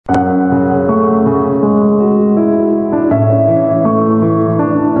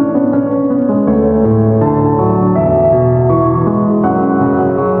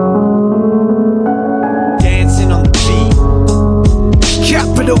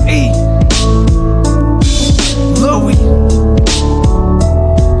L-E Louie.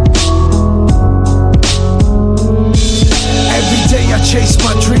 Every day I chase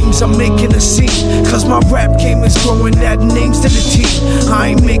my dreams, I'm making a scene, cause my rap game is growing, adding names to the team. I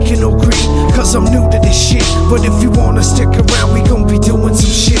ain't making no green, cause I'm new to this shit. But if you wanna stick around, we gon' be doing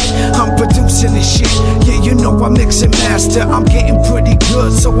some shit. I'm producing this shit, yeah, you know I mix and master. I'm getting pretty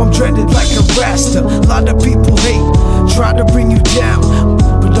good, so I'm dreaded like a raster. A lot of people hate, try to bring you down,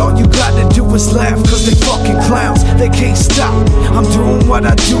 but all you gotta do is laugh, cause they fucking clowns. They can't stop me, I'm doing what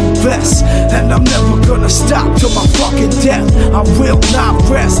I do best, and I'm never gonna stop till my fucking death. I will not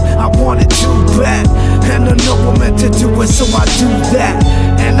rest, I want it too bad, and I know I'm meant to do it, so I do that.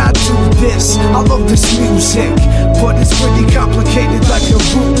 And I do this, I love this music, but it's pretty complicated like a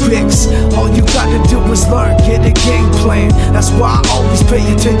Rubik's. All you gotta do is learn, get a game plan. That's why I always pay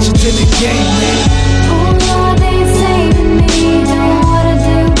attention to the game, man. Oh Lord, they saving me, don't know what I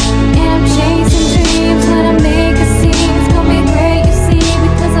do, and I'm chasing dreams, when I make a scene, it's gonna be great, you see,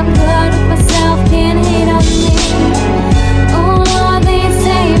 because I'm good with myself, can't hate on me. Oh Lord, they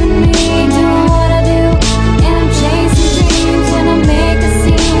saving me, don't know what I do, and I'm chasing dreams, when I make a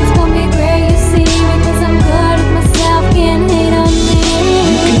scene, it's gonna be great, you see, because I'm good with myself, can't hate on me.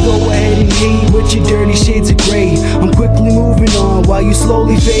 You can go ahead and hate with your dirty shades of gray. I'm quickly moving on while you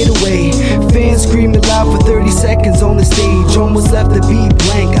slowly fade away. Fans screaming loud for 30 seconds on the stage, almost left the beat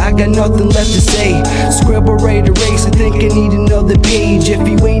blank, I got nothing left to say. Scribble, rate, erase, I think I need another page. If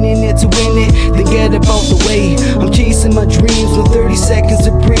you ain't in it to win it, then get about the way. I'm chasing my dreams with 30 seconds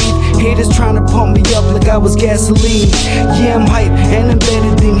to breathe. Haters trying to pump me up like I was gasoline. Yeah, I'm hype and I'm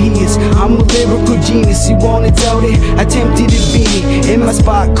better than he is. I'm a lyrical genius, you wanna doubt it? I tempted to be me. In my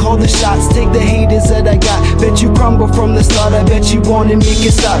spot, call the shots, take the haters that I got. Bet you crumble from the start, I bet you wanna make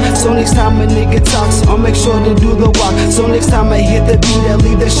it stop. So next time a nigga talks, I'll make sure to do the walk. So next time I hit the beat, I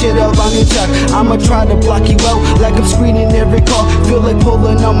leave that shit up on your chalk. I'ma try to block you out like I'm screening every call. Feel like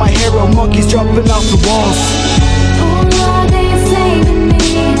pulling on my hair, monkeys jumping off the walls. Oh Lord, they saving me,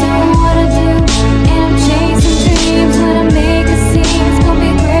 don't know what I do, and I'm chasing dreams, when I make a scene, it's gonna